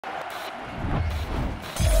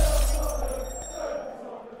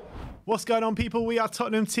What's going on, people? We are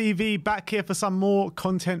Tottenham TV, back here for some more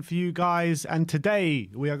content for you guys. And today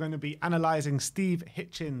we are going to be analysing Steve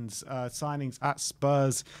Hitchen's signings at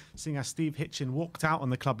Spurs, seeing as Steve Hitchen walked out on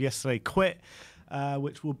the club yesterday, quit,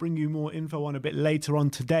 which we'll bring you more info on a bit later on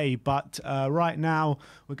today. But right now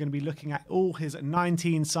we're going to be looking at all his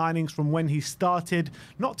 19 signings from when he started,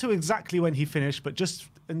 not to exactly when he finished, but just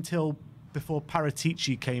until before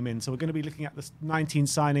Paratici came in. So we're going to be looking at the 19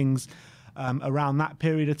 signings around that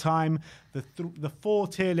period of time. The four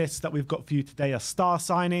tier lists that we've got for you today are star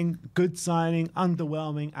signing, good signing,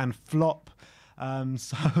 underwhelming, and flop. I'm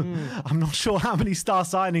not sure how many star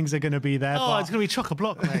signings are going to be there. Oh, but it's going to be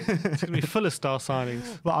chock-a-block, mate. It's going to be full of star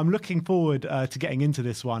signings. But I'm looking forward to getting into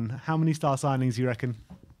this one. How many star signings do you reckon?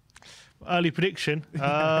 Early prediction.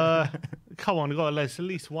 Come on, got at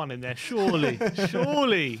least one in there. Surely.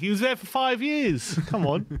 Surely. He was there for 5 years. Come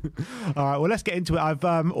on. All right, well, let's get into it. I've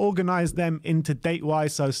organised them into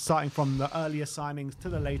date-wise, so starting from the earlier signings to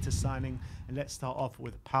the latest signing. And let's start off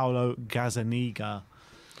with Paulo Gazzaniga.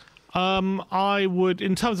 I would,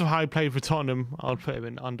 in terms of how he played for Tottenham, I'd put him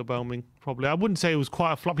in underwhelming, probably. I wouldn't say it was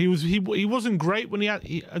quite a flop. He wasn't great when he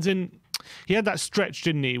had that stretch,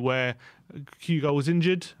 didn't he, where Hugo was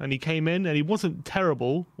injured and he came in and he wasn't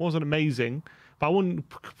terrible, wasn't amazing, but I wouldn't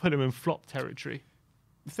put him in flop territory.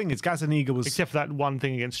 The thing is, Gazzaniga was... Except for that one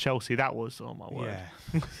thing against Chelsea, that was, oh my word.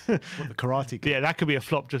 Yeah. What, the karate kid? Yeah, that could be a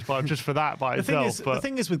flop just for that by itself. The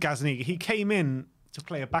thing is with Gazzaniga, he came in to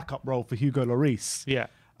play a backup role for Hugo Lloris. Yeah.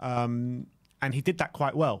 And he did that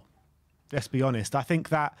quite well. Let's be honest. I think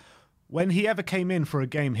that when he ever came in for a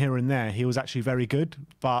game here and there, he was actually very good.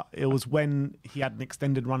 But it was when he had an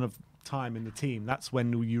extended run of time in the team, that's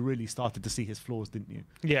when you really started to see his flaws, didn't you?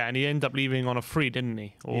 Yeah, and he ended up leaving on a free, didn't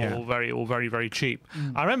he? Or very cheap.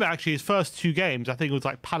 Mm. I remember actually his first two games, I think it was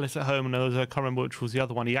like Palace at home, and I can't remember which was the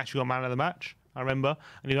other one. He actually got man of the match, I remember,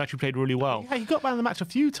 and he actually played really well. Yeah, he got man of the match a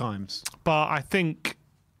few times. But I think...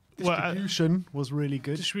 Distribution was really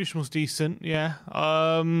good. Distribution was decent, yeah.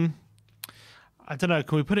 I don't know.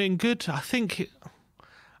 Can we put it in good? I think...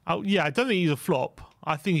 yeah, I don't think he's a flop.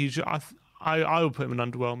 I think he's... I would put him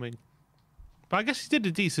in underwhelming. But I guess he did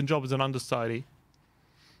a decent job as an understudy.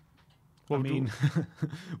 I mean,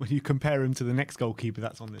 when you compare him to the next goalkeeper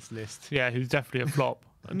that's on this list. Yeah, who's definitely a flop.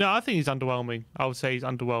 No, I think he's underwhelming. I would say he's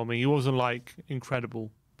underwhelming. He wasn't, like,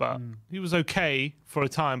 incredible. But he was okay for a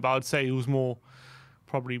time. But I would say he was more...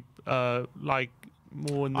 Probably like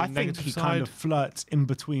more in the negative side. I think he kind of flirts in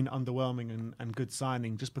between underwhelming and good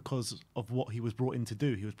signing just because of what he was brought in to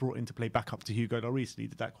do. He was brought in to play backup to Hugo Lloris, and he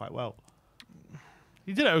did that quite well.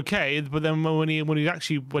 He did it okay, but then when he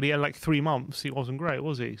had like 3 months, he wasn't great,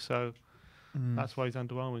 was he? So that's why he's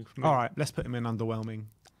underwhelming for me. All right, let's put him in underwhelming.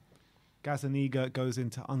 Gazzaniga goes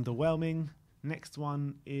into underwhelming. Next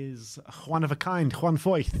one is one of a kind, Juan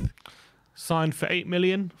Foyth. Signed for 8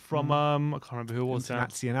 million from I can't remember who it was.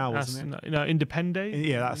 Nacional, wasn't it? No, Independe.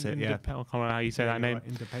 Yeah, that's it. Yeah, I can't remember how you say that name. Right,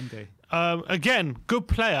 Independe. Again, good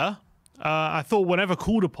player. I thought whenever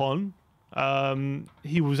called upon,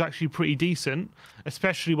 he was actually pretty decent,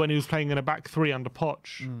 especially when he was playing in a back three under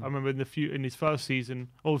Poch. I remember in his first season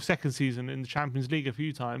or second season in the Champions League a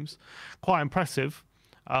few times, quite impressive.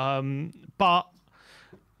 But.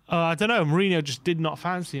 I don't know. Mourinho just did not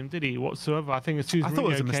fancy him, did he, whatsoever? I think as soon as I thought it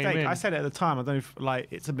was a mistake. In, I said it at the time. I don't know if, like,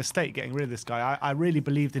 it's a mistake getting rid of this guy. I really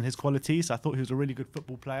believed in his qualities. I thought he was a really good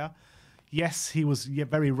football player. Yes, he was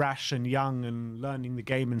very rash and young and learning the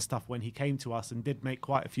game and stuff when he came to us and did make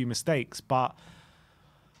quite a few mistakes. But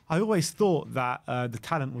I always thought that the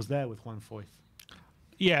talent was there with Juan Foyth.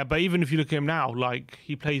 Yeah, but even if you look at him now, like,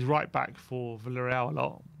 he plays right back for Villarreal a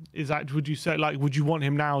lot. Would you say, like, would you want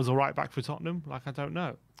him now as a right back for Tottenham? Like, I don't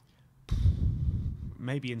know.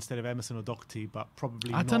 Maybe instead of Emerson or Doherty, but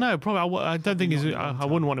probably I don't know. Probably I don't think he's. I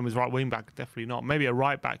wouldn't want him as right wing back. Definitely not. Maybe a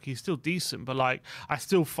right back. He's still decent, but like I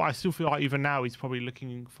still feel like even now he's probably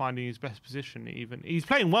finding his best position. Even he's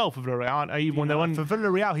playing well for Villarreal. Even when they won for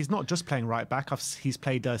Villarreal, he's not just playing right back. He's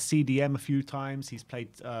played CDM a few times. He's played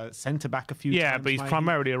centre back a few times. Yeah, but he's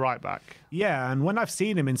primarily a right back. Yeah, and when I've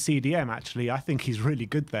seen him in CDM, actually, I think he's really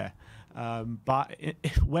good there. But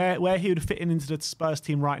where he would fit into the Spurs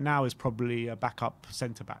team right now is probably a backup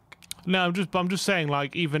centre back. No, I'm just saying,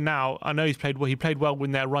 like, even now, I know he's played well. He played well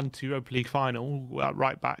when their run to Europa League final at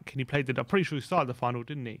right back, and he played I'm pretty sure he started the final,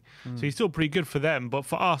 didn't he? So he's still pretty good for them. But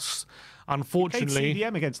for us, unfortunately, he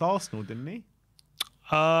played CDM against Arsenal, didn't he?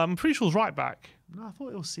 I'm pretty sure it was right back. No, I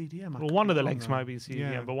thought it was CDM. Well, one of the legs might be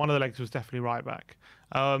CDM, but one of the legs was definitely right back.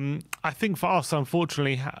 I think for us,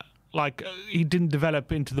 unfortunately, like he didn't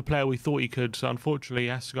develop into the player we thought he could. So unfortunately, he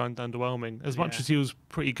has to go into underwhelming. As much as he was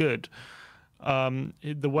pretty good,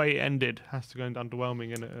 the way it ended has to go into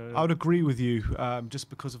underwhelming. And I would agree with you, just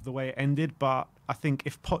because of the way it ended. But I think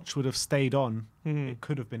if Poch would have stayed on, it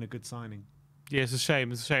could have been a good signing. yeah, it's a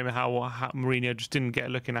shame. It's a shame how Mourinho just didn't get a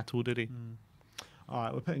look in at all, did he? All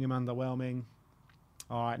right, we're putting him underwhelming.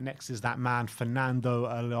 All right, next is that man Fernando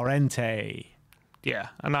Llorente. Yeah,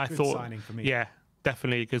 and I Good thought, signing for me. yeah,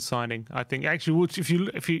 definitely a good signing. I think actually, if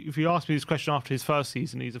you ask me this question after his first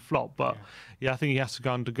season, he's a flop. But yeah, I think he has to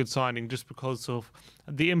go under good signing just because of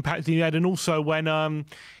the impact he had, and also when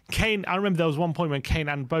Kane. I remember there was one point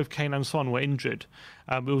when both Kane and Son were injured.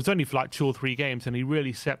 It was only for like 2 or 3 games, and he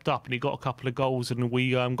really stepped up and he got a couple of goals, and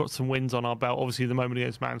we got some wins on our belt. Obviously, the moment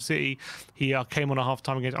against Man City, he came on a half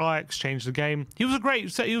time against Ajax, changed the game. He was a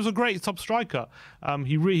great top striker.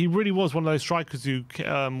 He really was one of those strikers who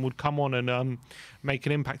would come on and make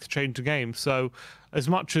an impact to change the game. So, as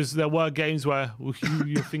much as there were games where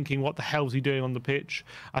you're thinking, what the hell is he doing on the pitch?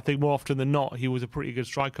 I think more often than not, he was a pretty good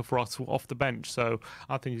striker for us off the bench. So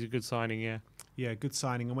I think he's a good signing, yeah. Yeah, good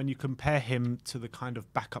signing. And when you compare him to the kind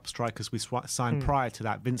of backup strikers we signed prior to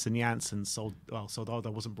that, Vincent Janssen, Soldado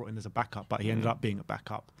wasn't brought in as a backup, but he ended up being a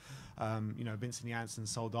backup. Vincent Janssen,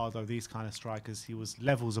 Soldado, these kind of strikers, he was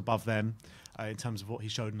levels above them in terms of what he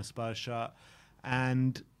showed in the Spurs shirt.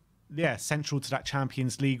 And yeah, central to that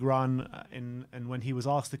Champions League run. And when he was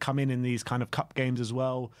asked to come in these kind of cup games as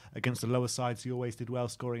well, against the lower sides, he always did well,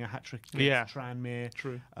 scoring a hat-trick against Tranmere.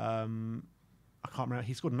 True. I can't remember.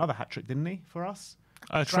 He scored another hat-trick, didn't he, for us?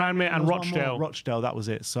 Tranmere and Rochdale. Rochdale, that was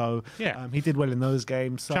it. So yeah, he did well in those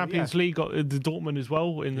games. So, Champions League got the Dortmund as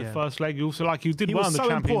well in the first leg. He also he did well in the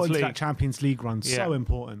Champions League. That Champions League run, so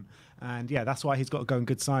important. And yeah, that's why he's got to go in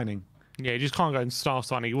good signing. Yeah, you just can't go in star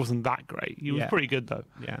signing. He wasn't that great. He was pretty good though.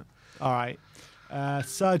 Yeah. All right.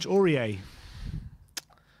 Serge Aurier.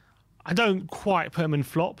 I don't quite put him in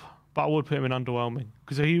flop, but I would put him in underwhelming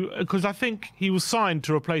because I think he was signed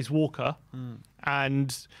to replace Walker,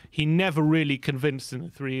 and he never really convinced in the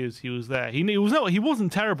 3 years he was there. He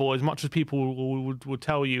wasn't terrible as much as people would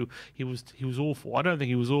tell you. He was awful. I don't think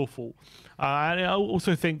he was awful. And I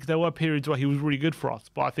also think there were periods where he was really good for us,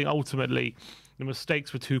 but I think ultimately the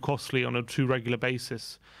mistakes were too costly on a too regular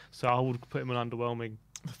basis. So I would put him in underwhelming.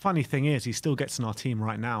 The funny thing is, he still gets in our team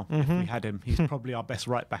right now. If we had him, he's probably our best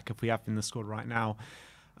right back if we have him in the squad right now.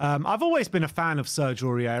 I've always been a fan of Serge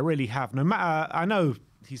Aurier. I really have. No matter, I know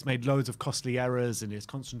he's made loads of costly errors and his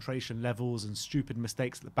concentration levels and stupid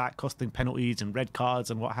mistakes at the back, costing penalties and red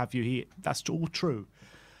cards and what have you. That's all true.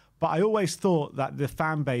 But I always thought that the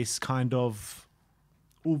fan base kind of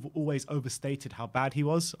always overstated how bad he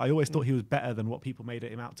was. I always thought he was better than what people made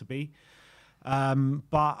him out to be.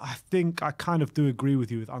 But I think I kind of do agree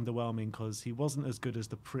with you with underwhelming because he wasn't as good as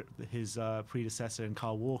his predecessor in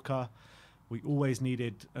Kyle Walker. We always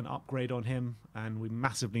needed an upgrade on him, and we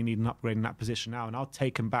massively need an upgrade in that position now. And I'll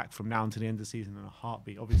take him back from now until the end of the season in a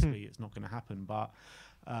heartbeat. Obviously, it's not going to happen, but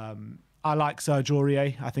I like Serge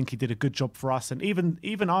Aurier. I think he did a good job for us. And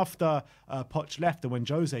even after Poch left and when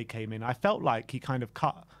Jose came in, I felt like he kind of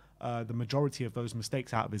cut the majority of those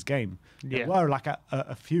mistakes out of his game. There were like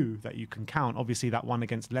a few that you can count. Obviously, that one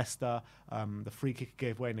against Leicester, the free kick he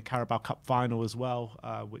gave away in the Carabao Cup final as well,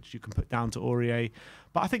 which you can put down to Aurier.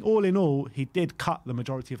 But I think all in all, he did cut the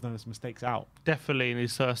majority of those mistakes out. Definitely in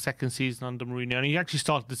his second season under Mourinho. And he actually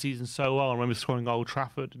started the season so well. I remember scoring at Old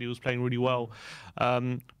Trafford and he was playing really well.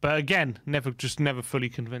 But again, never fully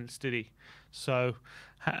convinced, did he? So,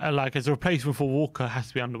 as a replacement for Walker, has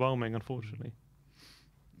to be underwhelming, unfortunately.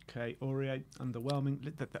 Okay, Aurier,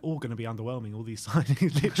 underwhelming. They're all going to be underwhelming, all these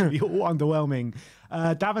signings, literally all underwhelming.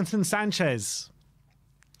 Davinson Sanchez.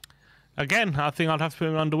 Again, I think I'd have to put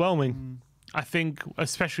him underwhelming. I think,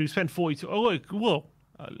 especially, spent 42. Well,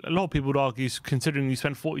 a lot of people would argue, considering you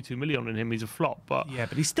spent 42 million on him, he's a flop. But yeah,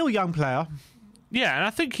 but he's still a young player. Yeah, and I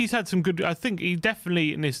think he's had some good. I think he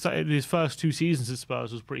definitely in his first 2 seasons at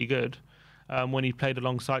Spurs was pretty good. When he played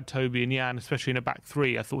alongside Toby and Jan, especially in a back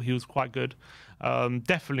 3, I thought he was quite good.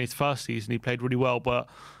 Definitely his first season, he played really well. But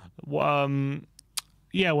when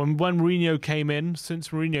Mourinho came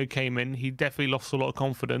in, he definitely lost a lot of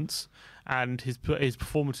confidence, and his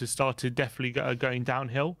performances started definitely going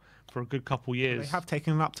downhill for a good couple years. They have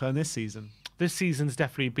taken an upturn this season. This season's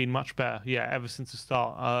definitely been much better, ever since the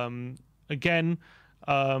start.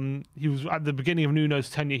 He was at the beginning of Nuno's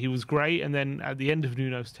tenure, he was great, and then at the end of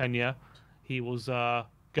Nuno's tenure, he was the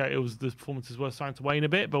performances were starting to wane a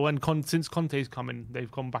bit, but since Conte's come in,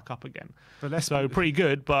 they've gone back up again. So pretty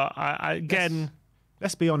good, but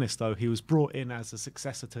let's be honest though, he was brought in as a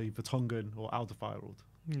successor to Vertonghen or Alderweireld.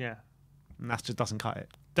 Yeah, and that just doesn't cut it.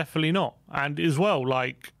 Definitely not. And as well,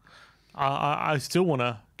 I still want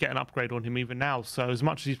to get an upgrade on him even now. So as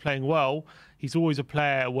much as he's playing well, he's always a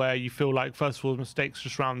player where you feel like, first of all, mistakes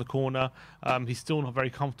just round the corner. He's still not very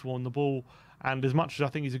comfortable on the ball. And as much as I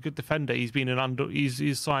think he's a good defender, he's been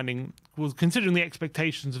he's signing, well, considering the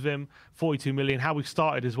expectations of him, 42 million, how we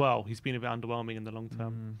started as well, he's been a bit underwhelming in the long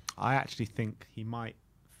term. I actually think he might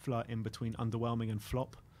flirt in between underwhelming and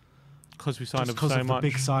flop. Because we signed him because so of much. the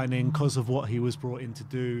big signing, because of what he was brought in to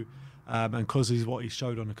do, and because of what he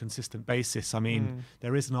showed on a consistent basis. I mean,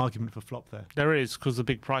 there is an argument for flop there. There is, because the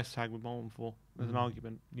big price tag we bought him for. There's an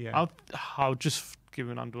argument. Yeah. I'll just give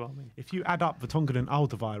him an underwhelming. If you add up Vertonghen and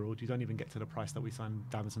Alderweireld, you don't even get to the price that we signed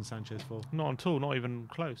Davinson Sanchez for. Not at all, not even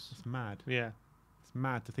close. It's mad. Yeah. It's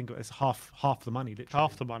mad to think of it. It's half the money, literally.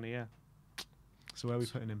 Half the money, yeah. So where are we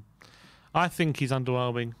putting him? I think he's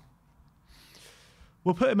underwhelming.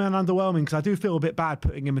 We'll put him in underwhelming because I do feel a bit bad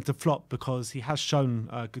putting him into flop because he has shown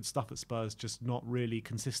good stuff at Spurs, just not really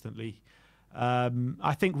consistently.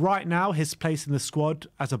 I think right now his place in the squad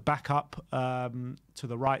as a backup to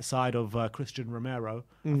the right side of Christian Romero,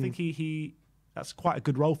 I think he that's quite a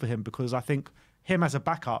good role for him because I think him as a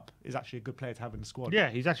backup is actually a good player to have in the squad. Yeah,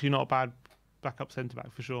 he's actually not a bad backup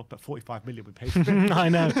centre-back for sure. But 45 million we paid for him. I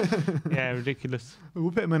know. Yeah, ridiculous.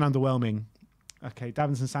 We'll put him in underwhelming. Okay,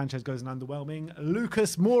 Davinson Sanchez goes in underwhelming.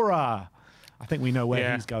 Lucas Moura. I think we know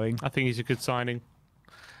where he's going. I think he's a good signing.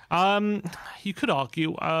 You could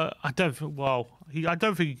argue. I don't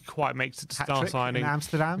think he quite makes it to star signing in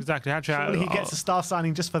Amsterdam. Exactly. Surely he gets a star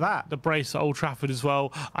signing just for that. The brace at Old Trafford as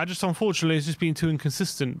well. Unfortunately, it's just been too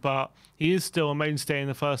inconsistent. But he is still a mainstay in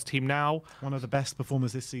the first team now. One of the best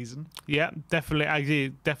performers this season. Yeah,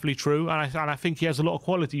 definitely true. And I think he has a lot of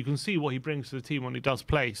quality. You can see what he brings to the team when he does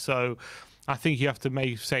play. So I think you have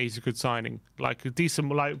to say he's a good signing, like a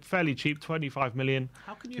decent, like fairly cheap, 25 million.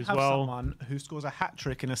 How can you have someone who scores a hat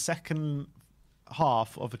trick in a second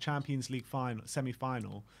half of a Champions League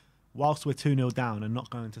semi-final, whilst we're 2-0 down and not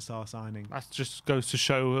going to star signing? That just goes to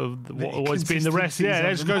show what's been the rest. Yeah,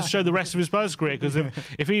 that just goes to show the rest of his Spurs career. Because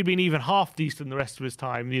if he'd been even half decent the rest of his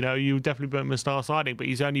time, you would definitely put him a star signing. But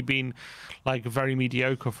he's only been like very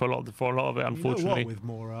mediocre for a lot of it, unfortunately. You know what, with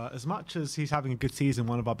Moura, as much as he's having a good season,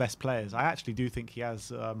 one of our best players, I actually do think he has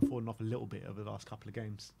fallen off a little bit over the last couple of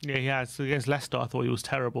games. Yeah, he has. Against Leicester, I thought he was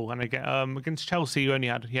terrible, and against Chelsea, he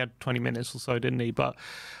had 20 minutes or so, didn't he? But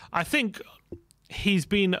I think he's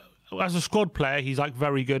been, as a squad player, he's like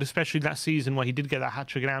very good, especially that season where he did get that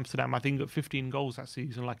hat-trick in Amsterdam. I think he got 15 goals that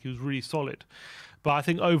season, like he was really solid. But I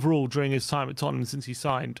think overall, during his time at Tottenham since he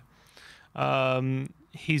signed,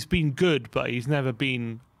 he's been good, but he's never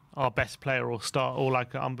been our best player or star or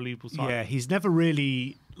like an unbelievable signing. Yeah, he's never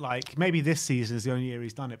really, like, maybe this season is the only year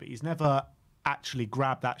he's done it, but he's never actually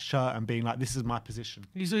grabbed that shirt and being like, this is my position.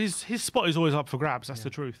 His spot is always up for grabs, that's the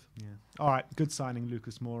truth. Yeah. All right, good signing,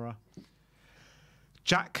 Lucas Moura.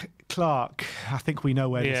 Jack Clark. I think we know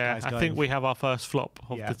where this guy's going. I think we have our first flop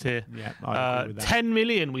of the tier. Yeah, I agree with that. 10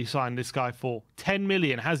 million we signed this guy for. 10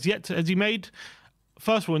 million. Has he made...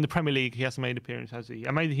 First of all, in the Premier League, he hasn't made an appearance, has he?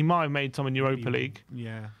 He might have made some in Europa League.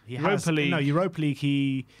 Yeah. Europa League. No, Europa League,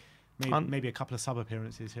 he made maybe a couple of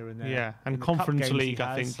sub-appearances here and there. Yeah, and Conference League,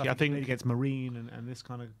 I think. I think against Marine and this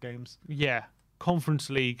kind of games. Yeah. Conference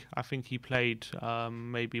League, I think he played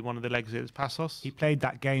maybe one of the legs against Passos. He played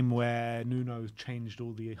that game where Nuno changed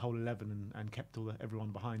the whole 11 and kept everyone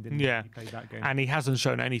behind, didn't he? Yeah. He played that game. And he hasn't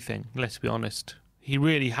shown anything, let's be honest. He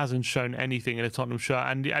really hasn't shown anything in a Tottenham shirt.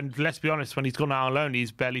 And let's be honest, when he's gone out on loan,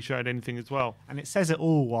 he's barely showed anything as well. And it says it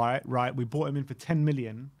all, right? We bought him in for 10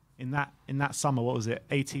 million in that summer. What was it?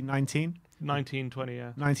 18, 19? 1920, yeah.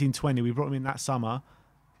 1920. We brought him in that summer.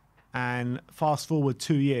 And fast forward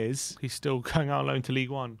 2 years, he's still going out on loan to League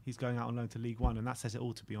One. He's going out on loan to League One, and that says it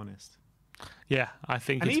all, to be honest. Yeah, I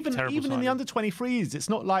think and it's even a terrible signing. In the under-23s, it's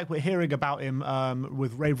not like we're hearing about him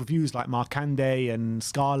with rave reviews like Markande and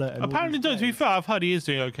Scarlett. And apparently, to be fair, I've heard he is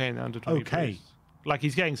doing okay in the under-23s. Okay. Like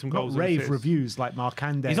he's getting some goals. Not rave reviews like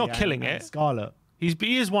Markande. He's not killing it. Scarlett.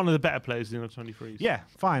 He is one of the better players in the under-23s. Yeah,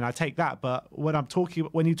 fine, I take that. But when you're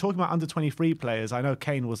talking about under-23 players, I know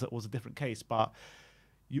Kane was a different case, but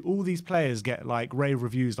all these players get like rave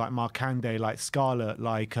reviews like Markande, like Scarlett,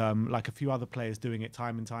 like a few other players doing it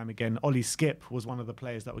time and time again. Ollie Skip was one of the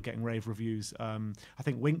players that were getting rave reviews. I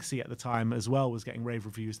think Winksy at the time as well was getting rave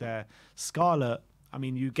reviews there. Scarlett, I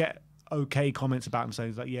mean, you get okay comments about him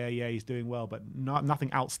saying like, yeah, he's doing well, but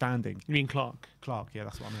nothing outstanding. You mean Clark? Clark, yeah,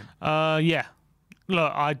 that's what I meant. Yeah.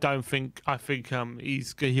 Look, I think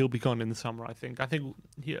he'll be gone in the summer. I think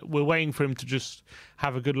we're waiting for him to just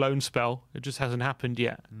have a good loan spell. It just hasn't happened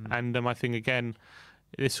yet, and I think again,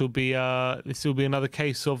 this will be another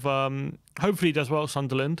case of hopefully he does well at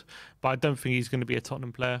Sunderland, but I don't think he's going to be a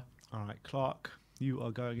Tottenham player. All right, Clark, you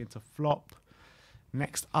are going into flop.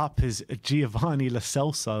 Next up is Giovanni Lo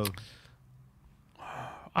Celso.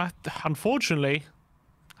 Unfortunately,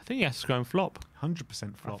 I think he has to go and flop.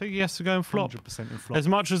 100% flop. I think he has to go and flop. 100% in flop. As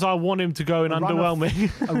much as I want him to go in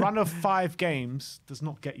underwhelming. A run of 5 games does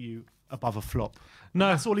not get you above a flop. No.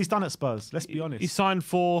 And that's all he's done at Spurs, let's be honest. He signed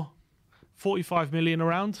for 45 million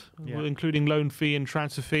around, including loan fee and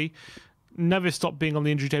transfer fee. Never stopped being on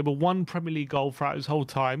the injury table. 1 Premier League goal throughout his whole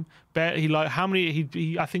time.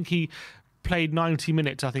 I think he played 90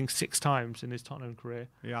 minutes, 6 times in his Tottenham career.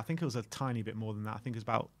 Yeah, I think it was a tiny bit more than that. I think it was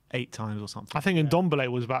about 8 times or something. I think in Ndombele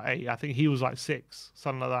was about 8. I think he was like 6,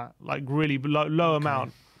 something like that. Like really low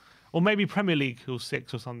amount. Or maybe Premier League he was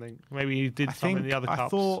 6 or something. Maybe he did something in the other cups. I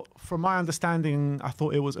thought, from my understanding,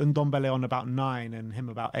 it was Ndombele on about 9 and him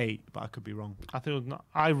about 8, but I could be wrong. I think it was not,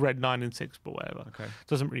 I read 9 and 6, but whatever. Okay.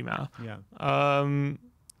 Doesn't really matter. Yeah.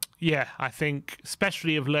 I think,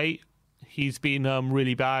 especially of late, he's been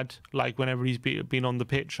really bad. Like whenever he's been on the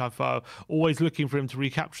pitch, I've always looking for him to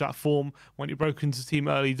recapture that form when he broke into the team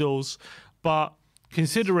early doors. But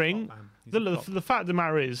considering the fact of the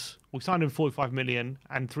matter is, we signed him 45 million,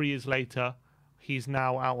 and 3 years later, he's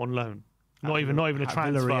now out on loan. Not even a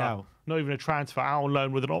transfer. Not even a transfer. Out on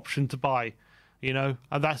loan with an option to buy. You know,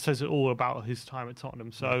 and that says it all about his time at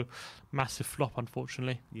Tottenham. So, massive flop,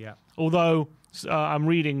 unfortunately. Yeah. Although I'm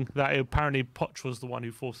reading that apparently Poch was the one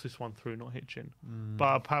who forced this one through, not Hitchen.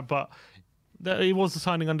 But he was the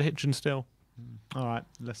signing under Hitchen still. All right,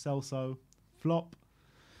 Lo Celso, flop.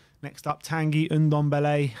 Next up, Tanguy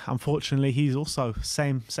Ndombele. Unfortunately, he's also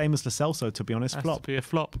same as Lo Celso, to be honest. Has flop. to be a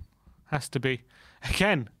flop. Has to be.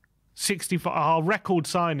 Again, 65. Our record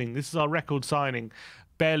signing. This is our record signing.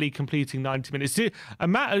 Barely completing 90 minutes. He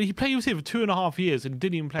was here for 2.5 years and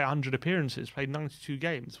didn't even play 100 appearances. Played 92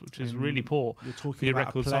 games, which is really poor. You're talking about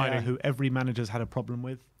record a player signing. who every manager's had a problem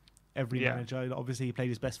with. Every manager. Obviously, he played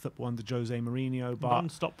his best football under Jose Mourinho, but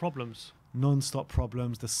non-stop problems. Non-stop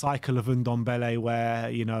problems. The cycle of Ndombele, where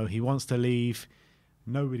he wants to leave,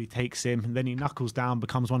 nobody takes him, and then he knuckles down,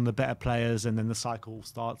 becomes one of the better players, and then the cycle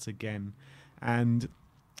starts again. And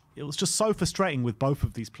it was just so frustrating with both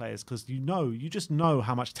of these players because you just know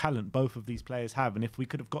how much talent both of these players have, and if we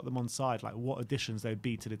could have got them on side, like what additions they'd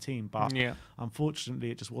be to the team. But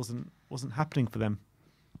unfortunately, it just wasn't happening for them.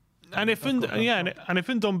 And if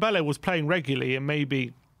Ndombele was playing regularly, and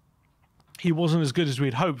maybe he wasn't as good as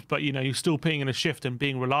we'd hoped, but he's still putting in a shift and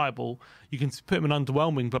being reliable, you can put him in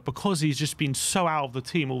underwhelming. But because he's just been so out of the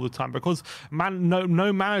team all the time, because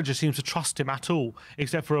no manager seems to trust him at all,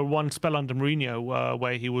 except for one spell under Mourinho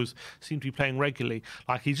where he seemed to be playing regularly.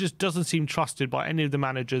 Like he just doesn't seem trusted by any of the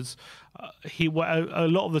managers. A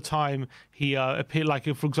lot of the time he appeared, like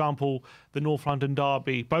for example the North London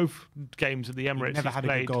derby, both games at the Emirates. He never had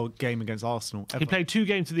a good game against Arsenal. Ever. He played 2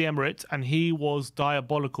 games at the Emirates and he was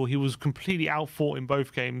diabolical. He was completely outfought in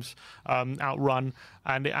both games, outrun,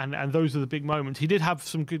 and those are the big moments. He did have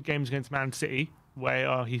some good games against Man City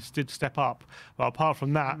where he did step up, but apart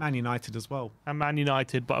from that, Man United as well,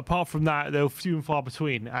 but apart from that, they were few and far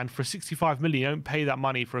between. And for 65 million, you don't pay that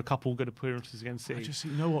money for a couple good appearances against City.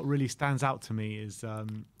 What really stands out to me is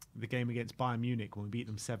the game against Bayern Munich when we beat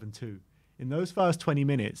them 7-2. In those first 20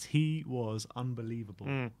 minutes, he was unbelievable,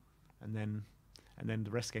 and then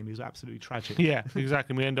the rest of the game he was absolutely tragic. Yeah,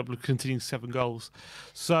 exactly. We end up conceding 7 goals,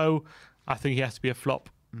 so I think he has to be a flop.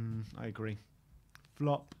 I agree.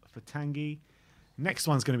 Flop for Tanguy. Next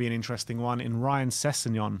one's going to be an interesting one in Ryan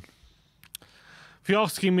Sessegnon. If you're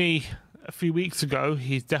asking me a few weeks ago,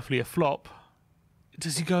 he's definitely a flop.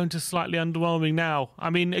 Does he go into slightly underwhelming now? I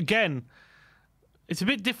mean, again, it's a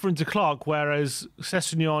bit different to Clark, whereas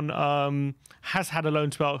Sessegnon has had a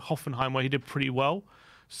loan spell at Hoffenheim where he did pretty well.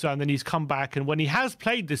 And then he's come back, and when he has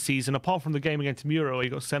played this season, apart from the game against Muro where he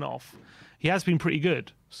got sent off, he has been pretty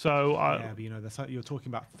good. So but you're talking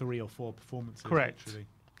about 3 or 4 performances. Correct.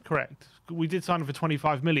 We did sign him for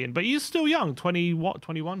 25 million, but he's still young, 21,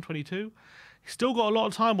 22. He's still got a lot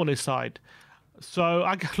of time on his side. So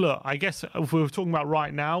I guess if we were talking about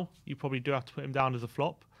right now, you probably do have to put him down as a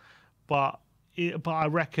flop. But I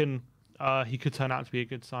reckon he could turn out to be a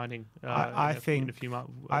good signing. I think in a few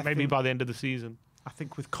months, maybe by the end of the season. I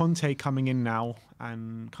think with Conte coming in now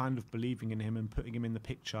and kind of believing in him and putting him in the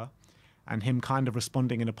picture, and him kind of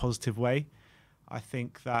responding in a positive way, I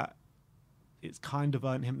think that it's kind of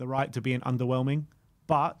earned him the right to be an underwhelming,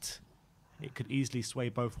 but it could easily sway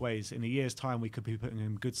both ways. In a year's time, we could be putting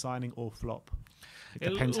him good signing or flop.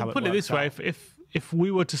 It depends how it works. Put it this way: if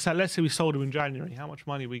we were to sell, let's say we sold him in January, how much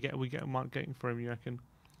money we get getting for him? You reckon?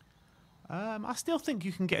 I still think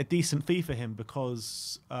you can get a decent fee for him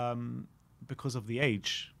because of the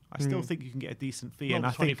age. I still think you can get a decent fee. Not And the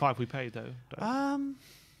I think 25 we paid though. I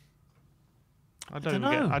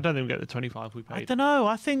don't think we get the 25 we paid. I don't know.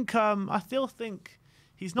 I still think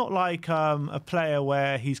he's not like a player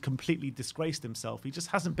where he's completely disgraced himself. He just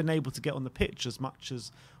hasn't been able to get on the pitch as much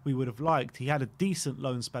as we would have liked. He had a decent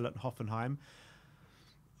loan spell at Hoffenheim.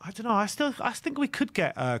 I don't know. I think we could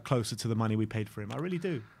get closer to the money we paid for him. I really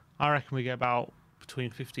do. I reckon we get about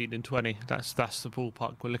between 15 and 20. That's the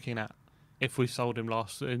ballpark we're looking at if we sold him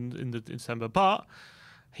last in the December. But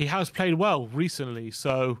he has played well recently,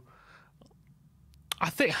 so I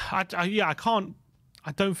think I don't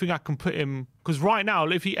think I can put him, because right now,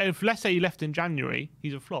 if let's say he left in January,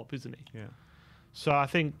 he's a flop, isn't he? Yeah. So I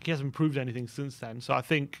think he hasn't proved anything since then. So I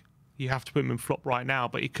think you have to put him in flop right now,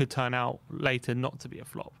 but it could turn out later not to be a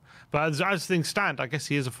flop. But as things stand, I guess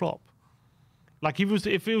he is a flop. Like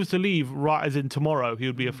if he was to leave right as in tomorrow, he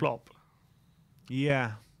would be a flop.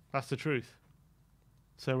 Yeah. That's the truth.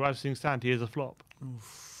 So as things stand, he is a flop.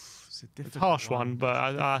 Oof, it's a harsh one,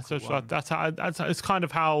 but it's kind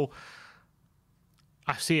of how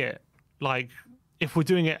I see it. Like, if we're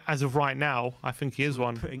doing it as of right now, I think he is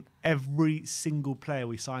one. Putting every single player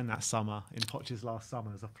we signed that summer in Poch's last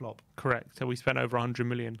summer as a flop. Correct. So we spent over 100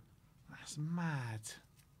 million. That's mad.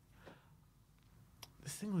 The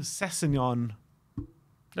thing with Sessegnon.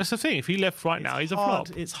 That's the thing. If he left right now, he's a flop.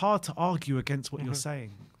 It's hard to argue against what you're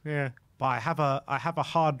saying. Yeah. But I have a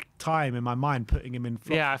hard time in my mind putting him in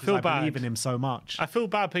flop. Yeah, I feel bad. I believe in him so much. I feel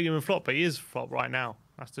bad putting him in flop, but he is flop right now.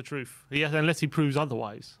 That's the truth. Unless he proves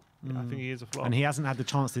otherwise. I think he is a flop. And he hasn't had the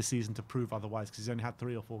chance this season to prove otherwise because he's only had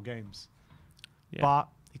 3 or 4 games. Yeah. But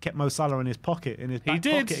he kept Mo Salah in his pocket,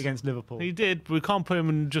 pocket against Liverpool. He did, but we can't put him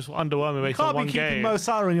in just underwhelming based on one game. You can't be keeping Mo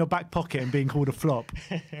Salah in your back pocket and being called a flop.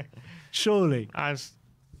 Surely. I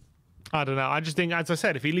don't know. I just think, as I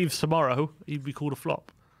said, if he leaves tomorrow, he'd be called a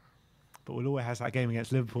flop. But we'll always have that game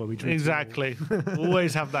against Liverpool. We drew exactly. We'll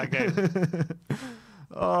always have that game.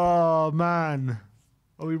 Oh, man.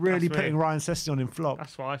 Are we really putting Ryan Sessegnon in flop?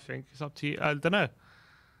 That's what I think. It's up to you. I don't know.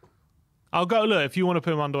 I'll go, look, if you want to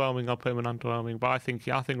put him underwhelming, I'll put him in underwhelming. But I think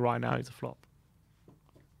right now he's a flop.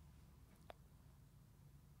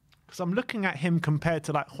 Because I'm looking at him compared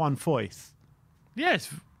to like Juan Foyth.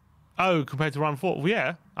 Yes. Oh, compared to Juan Foyth? Well,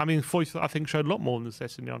 yeah. I mean, Foyth, I think, showed a lot more than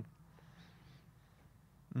Sessegnon.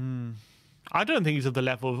 I don't think he's at the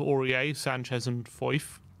level of Aurier, Sanchez and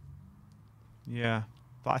Foyth. Yeah.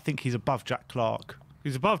 But I think he's above Jack Clark.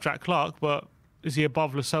 He's above Jack Clark, but is he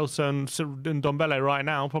above Lo Celso and Ndombele right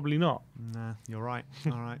now? Probably not. Nah, you're right.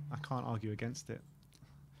 All right. I can't argue against it.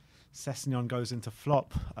 Sessegnon goes into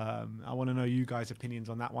flop. I want to know you guys' opinions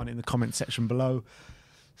on that one in the comment section below.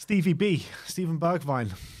 Stevie B, Steven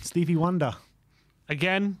Bergwijn, Stevie Wonder.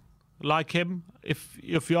 Again, like him. If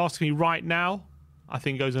you ask me right now, I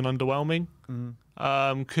think goes in underwhelming.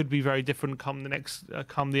 Could be very different come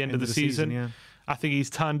the end of the season. Yeah. I think he's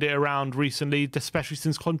turned it around recently, especially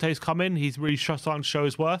since Conte's come in. He's really starting to show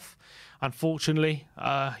his worth. Unfortunately,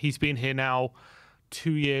 he's been here now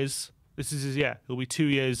 2 years. It'll be 2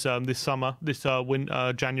 years this summer,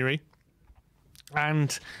 January,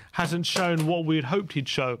 and hasn't shown what we had hoped he'd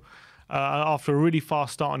show after a really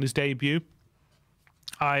fast start on his debut.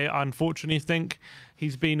 I unfortunately think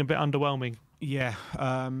he's been a bit underwhelming. Yeah,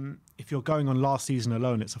 if you're going on last season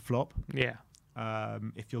alone, it's a flop. Yeah.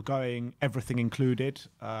 If you're going everything included,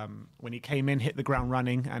 when he came in, hit the ground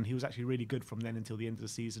running, and he was actually really good from then until the end of the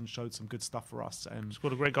season, showed some good stuff for us. And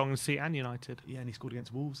scored a great goal against City and United. Yeah, and he scored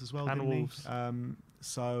against Wolves as well, and didn't Wolves. he?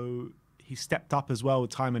 So he stepped up as well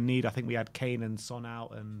with time and need. I think we had Kane and Son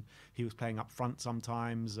out, and he was playing up front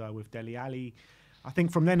sometimes with Dele Alli. I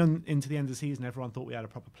think from then on into the end of the season, everyone thought we had a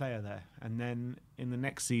proper player there. And then in the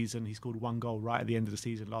next season, he scored 1 goal right at the end of the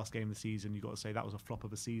season, last game of the season. You've got to say that was a flop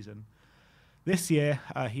of a season. This year,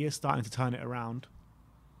 he is starting to turn it around.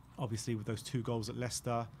 Obviously, with those 2 goals at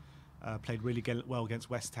Leicester, played really well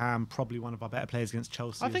against West Ham. Probably one of our better players against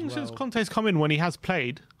Chelsea. I think as well. since Conte's come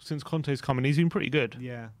in, he's been pretty good.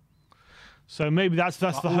 Yeah. So maybe that's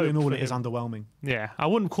the hope. All in all, it is underwhelming. Yeah, I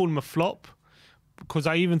wouldn't call him a flop, because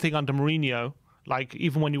I even think under Mourinho, like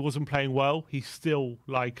even when he wasn't playing well, he still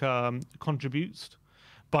contributes.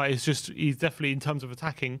 But it's just he's definitely in terms of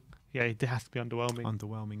attacking. Yeah, it has to be underwhelming.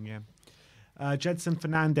 Underwhelming, yeah. Jedson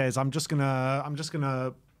Fernandez. I'm just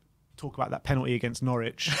gonna talk about that penalty against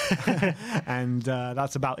Norwich, and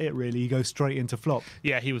that's about it. Really, he goes straight into flop.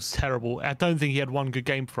 Yeah, he was terrible. I don't think he had one good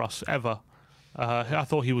game for us ever. I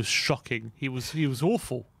thought he was shocking. He was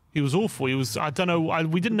awful. He was awful. He was. I don't know.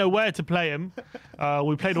 We didn't know where to play him.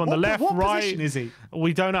 We played him on the left, what right. position is he?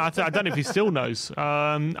 We don't know. I don't know if he still knows.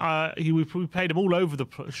 We played him all over the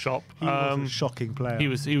shop. He was a shocking player. He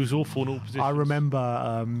was awful in all positions. I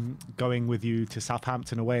remember going with you to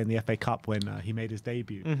Southampton away in the FA Cup when he made his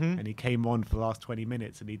debut, and he came on for the last 20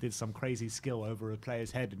 minutes, and he did some crazy skill over a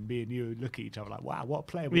player's head, and me and you look at each other like, "Wow, what a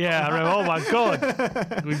player!" Yeah, I remember, oh my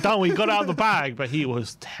god, we got out of the bag, but he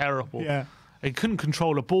was terrible. Yeah. He couldn't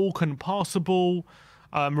control a ball, couldn't pass a ball.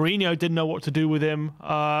 Mourinho didn't know what to do with him.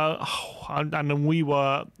 And then we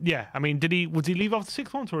were, yeah. I mean, was he leave after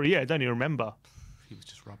 6 months or a year? I don't even remember. He was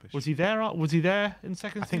just rubbish. Was he there? Was he there in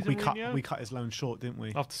second I think season? we cut his loan short, didn't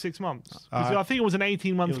we? After 6 months. I think it was an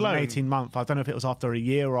 18-month loan. 18-month. I don't know if it was after a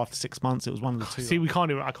year or after 6 months. It was one of the two. See,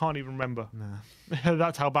 I can't even remember. Nah.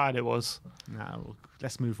 That's how bad it was. No,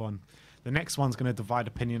 let's move on. The next one's going to divide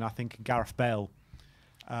opinion. I think Gareth Bale.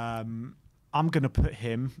 I'm going to put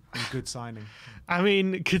him in good signing. I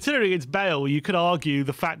mean, considering it's Bale, you could argue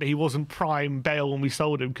the fact that he wasn't prime Bale when we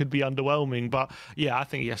sold him could be underwhelming. But yeah, I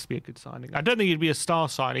think he has to be a good signing. I don't think he'd be a star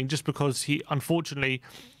signing just because unfortunately,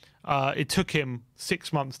 it took him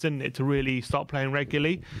 6 months, didn't it, to really start playing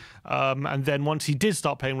regularly. And then once he did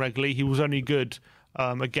start playing regularly, he was only good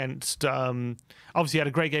against obviously he had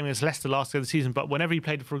a great game against Leicester last year of the season, but whenever he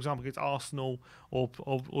played, for example, against Arsenal or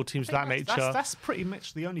teams of that nature, that's pretty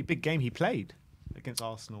much the only big game he played against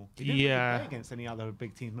Arsenal. He didn't really play against any other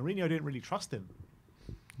big teams. Mourinho didn't really trust him.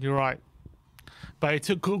 You're right, but it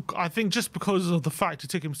took, I think, just because of the fact it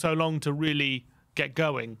took him so long to really get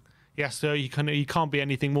going. Yes, so he can't be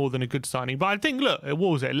anything more than a good signing. But I think, look, what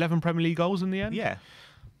was it, 11 Premier League goals in the end? Yeah,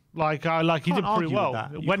 like he did pretty well.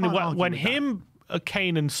 When him,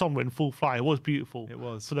 Kane and Son were in full fly, it was beautiful. It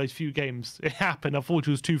was. For those few games it happened.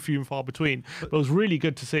 Unfortunately, it was too few and far between, but it was really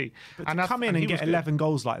good to see. But to come in and get 11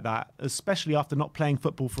 goals like that, especially after not playing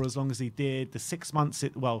football for as long as he did, the 6 months, I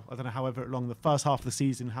don't know, however long, the first half of the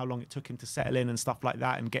season, how long it took him to settle in and stuff like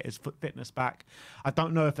that and get his fitness back. I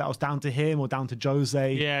don't know if that was down to him or down to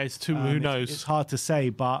Jose. Yeah, it's too, who knows? It's hard to say,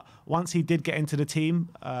 but once he did get into the team,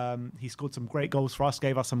 he scored some great goals for us,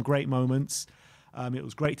 gave us some great moments. It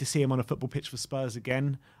was great to see him on a football pitch for Spurs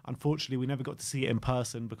again. Unfortunately, we never got to see it in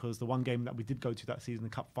person because the one game that we did go to that season, the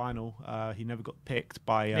cup final, he never got picked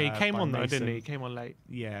by. Yeah, he came on though, Mason. didn't he? He came on late.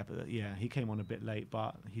 Yeah, he came on a bit late,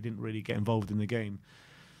 but he didn't really get involved in the game.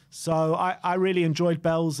 So I really enjoyed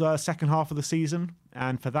Bell's second half of the season,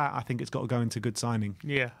 and for that, I think it's got to go into good signing.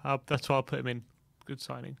 Yeah, that's why I'll put him in. Good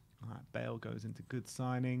signing. All right, Bale goes into good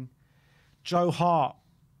signing. Joe Hart.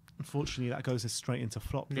 Unfortunately, that goes straight into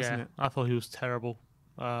flop, doesn't it? I thought he was terrible.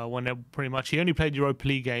 He only played Europa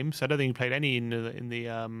League games. So I don't think he played any in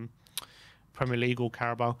the Premier League or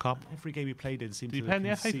Carabao Cup. Every game he played in seemed to play in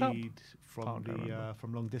the FA Cup?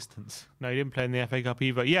 From long distance. No, he didn't play in the FA Cup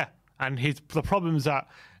either. Yeah, and the problems that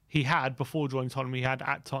he had before joining Tottenham, he had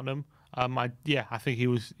at Tottenham. I think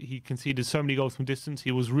he conceded so many goals from distance.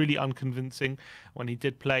 He was really unconvincing when he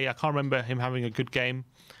did play. I can't remember him having a good game.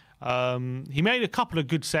 He made a couple of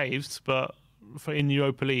good saves, but in the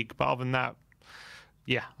Europa League. But other than that,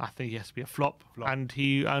 yeah, I think he has to be a flop. And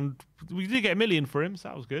we did get $1 million for him, so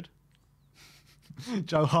that was good.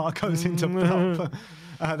 Joe Hart goes into flop.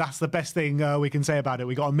 That's the best thing we can say about it.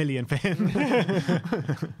 We got $1 million for him.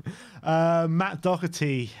 Matt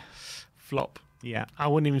Doherty, flop. Yeah, I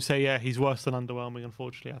wouldn't even say he's worse than underwhelming.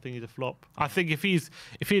 Unfortunately, I think he's a flop. I think if he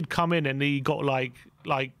had come in and he got like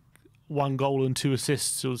 1 goal and 2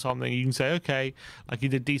 assists or something, you can say, okay, like he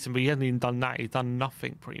did decent, but he hasn't even done that. He's done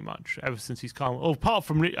nothing pretty much ever since he's come. Apart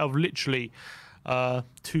from literally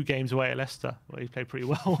 2 games away at Leicester, where he played pretty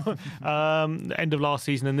well. The end of last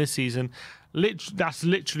season and this season, that's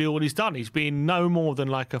literally all he's done. He's been no more than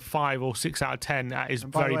like a 5 or 6 out of 10 at his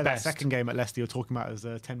very best. That second game at Leicester you're talking about is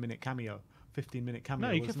a 10-minute cameo. 15-minute cameo.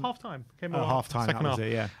 No, he came half-time. Half-time, that was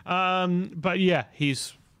it, yeah. But yeah,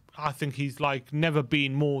 I think he's like never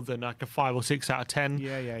been more than like a 5 or 6 out of 10.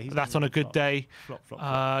 Yeah. That's on a good day.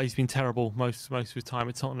 Flop. He's been terrible most of his time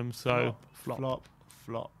at Tottenham. So flop.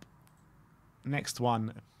 Next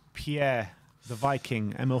one, Pierre, the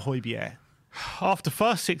Viking, Emil Højbjerg. After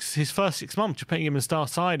his first 6 months, you're putting him in star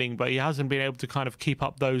signing, but he hasn't been able to kind of keep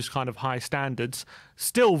up those kind of high standards. I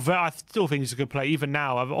still think he's a good player, even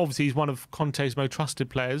now. Obviously, he's one of Conte's most trusted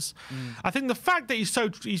players. I think the fact that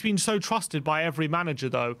he's been so trusted by every manager,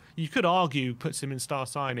 though, you could argue puts him in star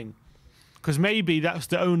signing. Because maybe that's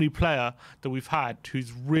the only player that we've had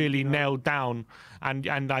who's really nailed down.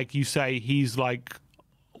 And like you say, he's like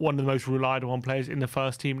one of the most relied on players in the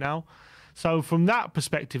first team now. So from that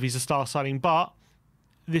perspective, he's a star signing. But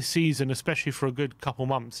this season, especially for a good couple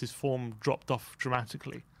months, his form dropped off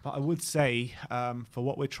dramatically. But I would say, for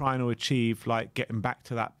what we're trying to achieve, like getting back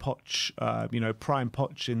to that Poch, prime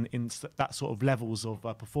Poch in that sort of levels of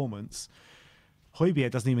performance,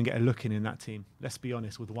 Højbjerg doesn't even get a look in that team. Let's be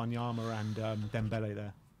honest, with Wanyama and Dembele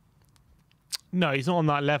there. No, he's not on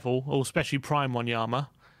that level, or especially prime Wanyama.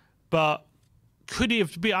 But could he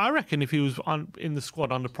have been? I reckon if he was in the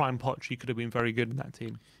squad under prime Poch, he could have been very good in that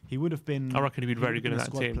team. He would have been. I reckon he'd be very good in that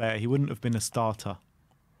squad team. Player. He wouldn't have been a starter.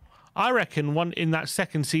 I reckon in that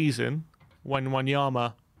second season, when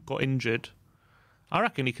Wanyama got injured, I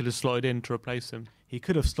reckon he could have slotted in to replace him. He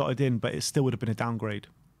could have slotted in, but it still would have been a downgrade.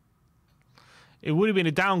 It would have been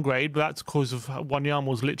a downgrade, but that's because of Wanyama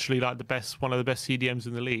was literally like one of the best CDMs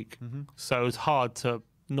in the league. Mm-hmm. So it's hard to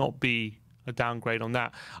not be a downgrade on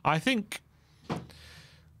that. I think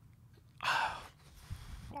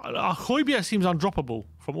Højbjerg seems undroppable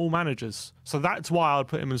from all managers, so that's why I'd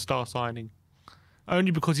put him in star signing.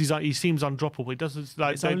 Only because he seems undroppable. He doesn't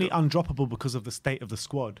like. It's only undroppable because of the state of the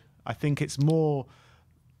squad. I think it's more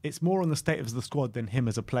on the state of the squad than him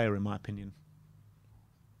as a player, in my opinion.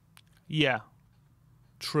 Yeah,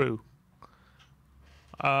 true.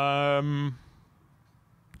 True.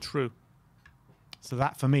 So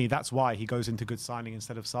that for me, that's why he goes into good signing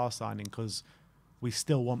instead of star signing, because we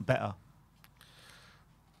still want better.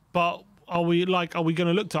 But are we going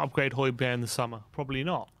to look to upgrade Højbjerg in the summer? Probably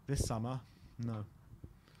not. This summer, no.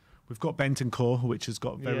 We've got Bentancur, which has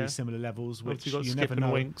got very similar levels, which you never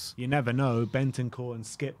know. Winks. You never know. Bentancur and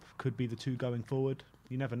Skip could be the two going forward.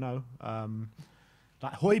 You never know.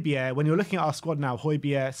 Like Højbjerg, when you're looking at our squad now,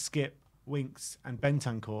 Højbjerg, Skip, Winks, and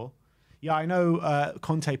Bentancur. Yeah, I know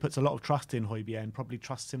Conte puts a lot of trust in Højbjerg and probably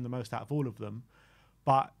trusts him the most out of all of them,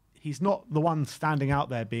 but he's not the one standing out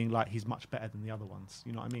there being like he's much better than the other ones.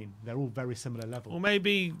 You know what I mean? They're all very similar level. Well,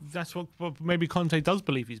 maybe that's maybe Conte does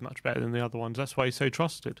believe he's much better than the other ones. That's why he's so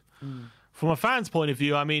trusted. From a fan's point of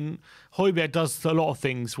view, I mean, Højbjerg does a lot of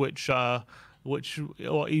things which are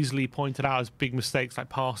easily pointed out as big mistakes, like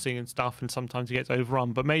passing and stuff, and sometimes he gets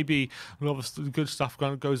overrun. But maybe a lot of the good stuff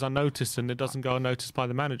goes unnoticed, and it doesn't go unnoticed by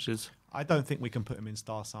the managers. I don't think we can put him in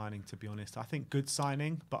star signing, to be honest. I think good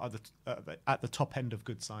signing, but at the top end of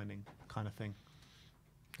good signing kind of thing.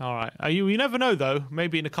 All right. You never know, though.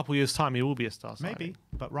 Maybe in a couple of years' time he will be a star signing. Maybe,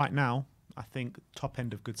 but right now, I think top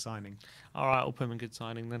end of good signing. All right, I'll put him in good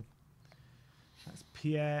signing then. That's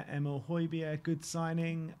Pierre-Emile Højbjerg, good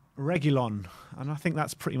signing. Reguilon, and I think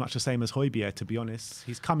that's pretty much the same as Højbjerg, to be honest.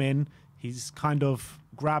 He's come in, he's kind of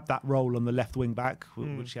grabbed that role on the left wing back,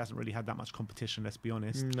 which he hasn't really had that much competition, let's be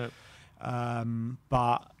honest. No.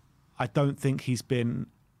 But I don't think he's been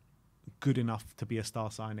good enough to be a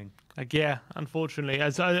star signing. Yeah, unfortunately. I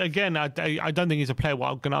don't think he's a player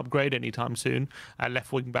I'm going to upgrade anytime soon at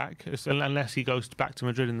left wing back, unless he goes back to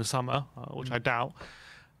Madrid in the summer, which I doubt.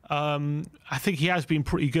 I think he has been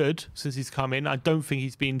pretty good since he's come in. I don't think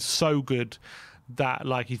he's been so good that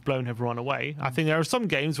he's blown everyone away. I think there are some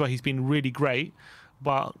games where he's been really great,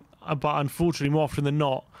 but unfortunately, more often than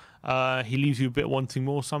not, he leaves you a bit wanting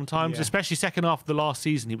more sometimes. Yeah. Especially second half of the last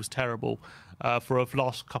season, he was terrible. For the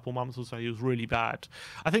last couple months or so, he was really bad.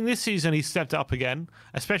 I think this season he stepped up again.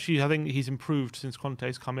 Especially, I think he's improved since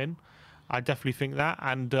Conte's come in. I definitely think that,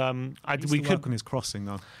 and we could work on his crossing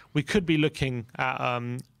though. We could be looking at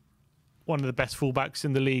one of the best fullbacks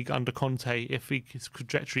in the league under Conte if his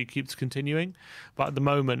trajectory keeps continuing. But at the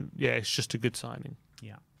moment, yeah, it's just a good signing.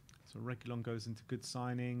 Yeah. So Reguilon goes into good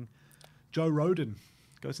signing. Joe Rodon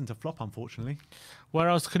goes into flop, unfortunately. Where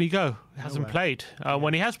else could he go? He hasn't played.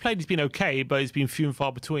 When he has played, he's been okay, but he's been few and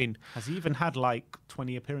far between. Has he even had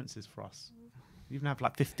 20 appearances for us? He even have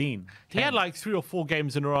 15. 10. He had 3 or 4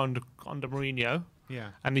 games in a row under Mourinho. Yeah.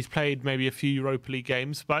 And he's played maybe a few Europa League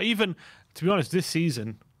games. But even, to be honest, this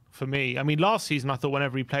season, for me, I mean, last season I thought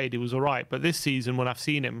whenever he played, he was all right. But this season, when I've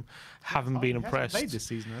seen him, haven't been impressed. He hasn't played this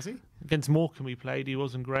season, has he? Against Morecambe he played, he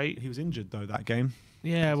wasn't great. He was injured, though, that game.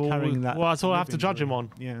 Yeah, that's all I have to judge him on.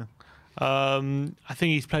 Yeah. I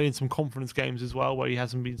think he's played in some conference games as well, where he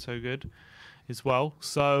hasn't been so good as well.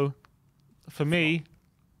 So, for me,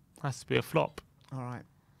 it has to be a flop. All right.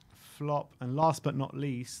 Flop. And last but not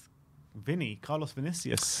least, Carlos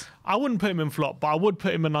Vinicius. I wouldn't put him in flop, but I would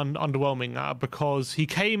put him in underwhelming because he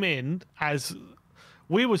came in as...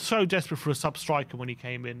 We were so desperate for a sub-striker when he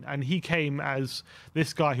came in, and he came as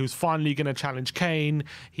this guy who's finally going to challenge Kane.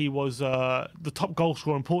 He was the top goal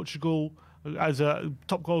scorer in Portugal, as a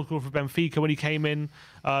top goal scorer for Benfica when he came in,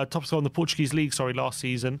 top scorer in the Portuguese league, last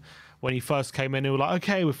season. When he first came in, they were like,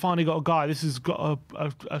 okay, we've finally got a guy. This has got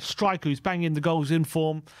a striker who's banging the goals in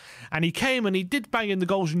form. And he came and he did bang in the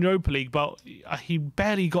goals in Europa League, but he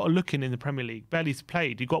barely got a look in the Premier League, barely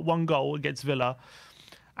played. He got 1 goal against Villa.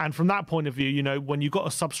 And from that point of view, you know, when you got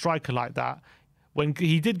a sub striker like that, when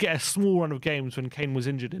he did get a small run of games when Kane was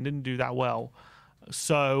injured and didn't do that well.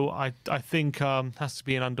 So I think has to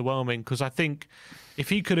be an underwhelming, because I think if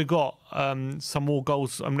he could have got some more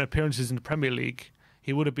goals, appearances in the Premier League,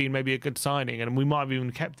 he would have been maybe a good signing, and we might have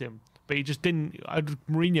even kept him. But he just didn't.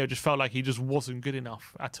 Mourinho just felt like he just wasn't good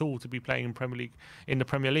enough at all to be playing in the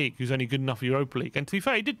Premier League. He was only good enough for Europa League, and to be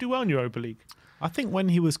fair, he did do well in Europa League. I think when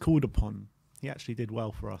he was called upon, he actually did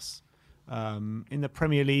well for us. In the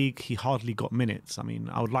Premier League, he hardly got minutes. I mean,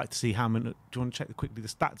 I would like to see how many. Do you want to check quickly the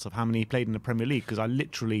stats of how many he played in the Premier League? Because I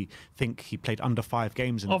literally think he played under 5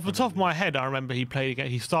 games. Off the top of my head, I remember he played again.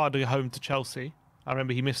 He started at home to Chelsea. I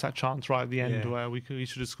remember he missed that chance right at the end where he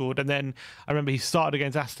should have scored. And then I remember he started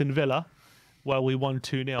against Aston Villa, where we won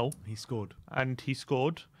 2-0. He scored. And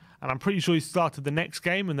I'm pretty sure he started the next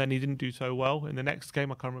game, and then he didn't do so well. In the next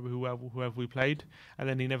game, I can't remember whoever we played. And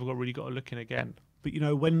then he never really got a look in again. But, you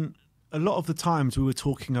know, when a lot of the times we were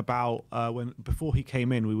talking about, before he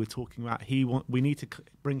came in, we were talking about we need to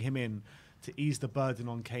bring him in to ease the burden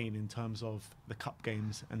on Kane in terms of the cup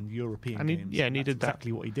games and European games. Yeah, and he did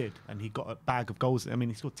exactly what he did. And he got a bag of goals. I mean,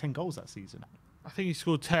 he scored 10 goals that season. I think he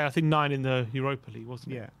scored 10. I think 9 in the Europa League,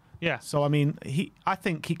 wasn't it? Yeah. So I mean, I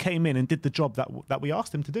think he came in and did the job that we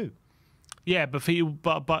asked him to do. Yeah, but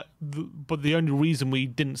the only reason we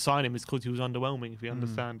didn't sign him is because he was underwhelming, if you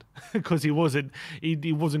understand, because he wasn't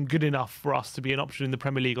good enough for us to be an option in the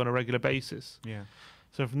Premier League on a regular basis. Yeah.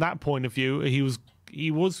 So from that point of view,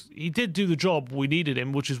 he did do the job we needed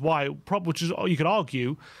him, which is you could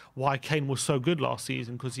argue why Kane was so good last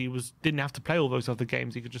season, because he didn't have to play all those other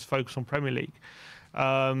games. He could just focus on Premier League.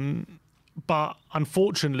 But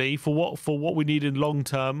unfortunately, for what we needed long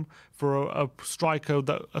term, for a striker,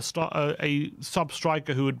 a sub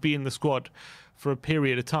striker who would be in the squad for a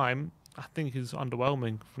period of time, I think is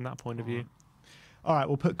underwhelming from that point of view. All right,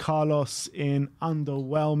 we'll put Carlos in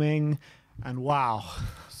underwhelming, and wow,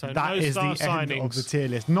 so that is the end of the tier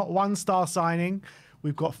list. Not 1-star signing.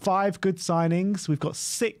 We've got 5 good signings. We've got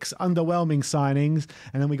 6 underwhelming signings.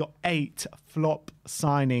 And then we got 8 flop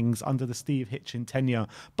signings under the Steve Hitchen tenure.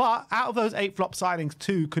 But out of those 8 flop signings,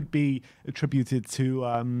 2 could be attributed to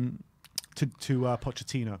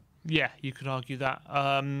Pochettino. Yeah, you could argue that.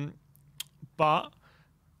 But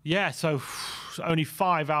yeah, so only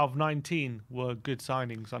 5 out of 19 were good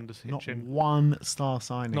signings under Hitchen. Not 1-star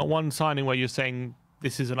signing. Not one signing where you're saying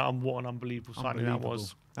this is what an unbelievable signing that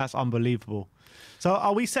was. That's unbelievable. So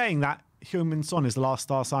are we saying that Heung-min Son is the last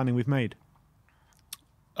star signing we've made?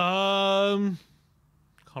 Can't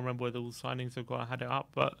remember whether all the signings I've got. I had it up,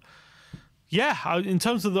 but yeah, in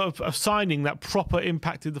terms of a signing that proper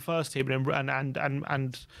impacted the first team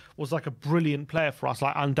and was like a brilliant player for us,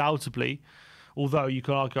 like undoubtedly. Although you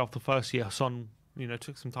could argue after the first year, Son,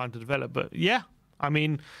 took some time to develop. But yeah, I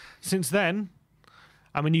mean, since then,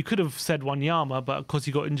 you could have said Wanyama, but because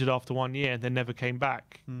he got injured after 1 year and then never came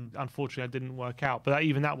back, unfortunately, that didn't work out. But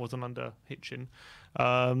even that wasn't under Hitchen.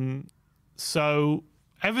 So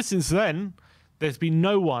ever since then, there's been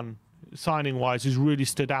no one signing-wise who's really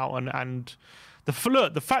stood out. And the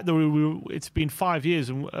fact that it's been 5 years,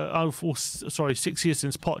 6 years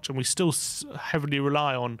since Poch, and we still heavily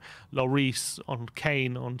rely on Lloris, on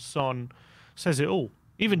Kane, on Son, says it all.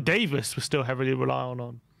 Even Davis we still heavily rely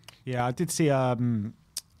on. Yeah, I did see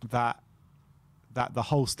that the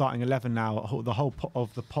whole starting 11 now, the whole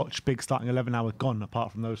of the Poch big starting 11 now are gone,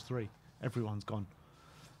 apart from those 3. Everyone's gone.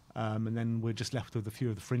 And then we're just left with a few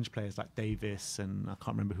of the fringe players like Davis, and I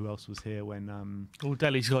can't remember who else was here when...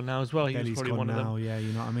 Delhi's gone now as well. He was probably one of them. Yeah,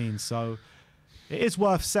 you know what I mean? So it is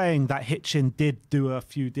worth saying that Hitchen did do a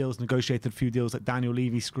few deals, negotiated a few deals that Daniel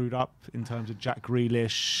Levy screwed up in terms of Jack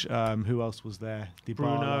Grealish. Who else was there?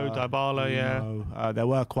 Bruno, Dybala, yeah. There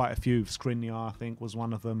were quite a few. Skriniar, I think, was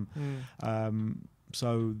one of them.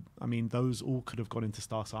 So, I mean, those all could have gone into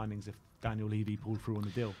star signings if Daniel Levy pulled through on the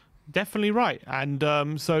deal. Definitely right. And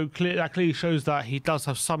so that clearly shows that he does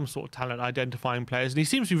have some sort of talent identifying players. And he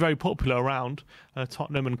seems to be very popular around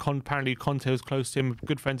Tottenham. And apparently Conte was close to him,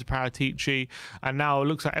 good friends of Paratici. And now it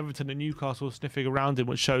looks like Everton and Newcastle are sniffing around him,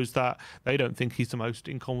 which shows that they don't think he's the most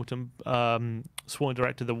incompetent sporting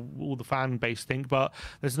director that all the fan base think. But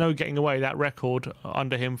there's no getting away that record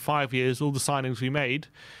under him. 5 years, all the signings we made,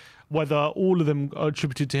 whether all of them are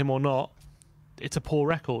attributed to him or not, it's a poor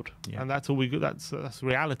record, and that's all we got. That's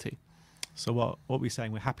reality. So what are we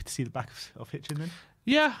saying? We're happy to see the back of Hitchen then?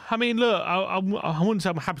 Yeah, I mean, look, I wouldn't say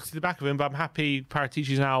I'm happy to see the back of him, but I'm happy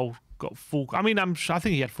Paratici's now got full. I mean, I think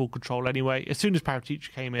he had full control anyway. As soon as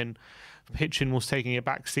Paratici came in, Hitchen was taking a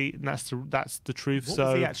back seat, and that's the truth. What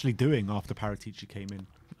was he actually doing after Paratici came in?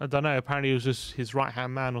 I don't know. Apparently, he was just his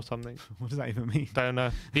right-hand man or something. What does that even mean? Don't know.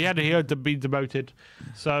 He had to be demoted.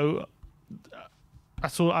 So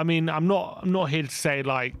that's all. I mean, I'm not here to say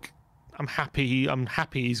like I'm happy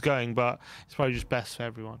he's going, but it's probably just best for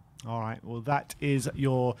everyone. All right. Well, that is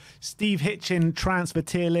your Steve Hitchen transfer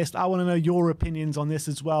tier list. I want to know your opinions on this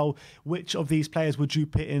as well. Which of these players would you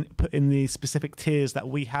put in the specific tiers that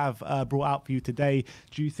we have brought out for you today?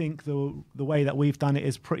 Do you think the way that we've done it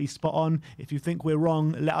is pretty spot on? If you think we're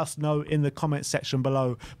wrong, let us know in the comments section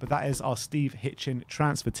below. But that is our Steve Hitchen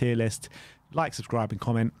transfer tier list. Like, subscribe, and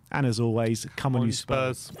comment. And as always, come on, you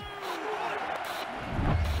Spurs.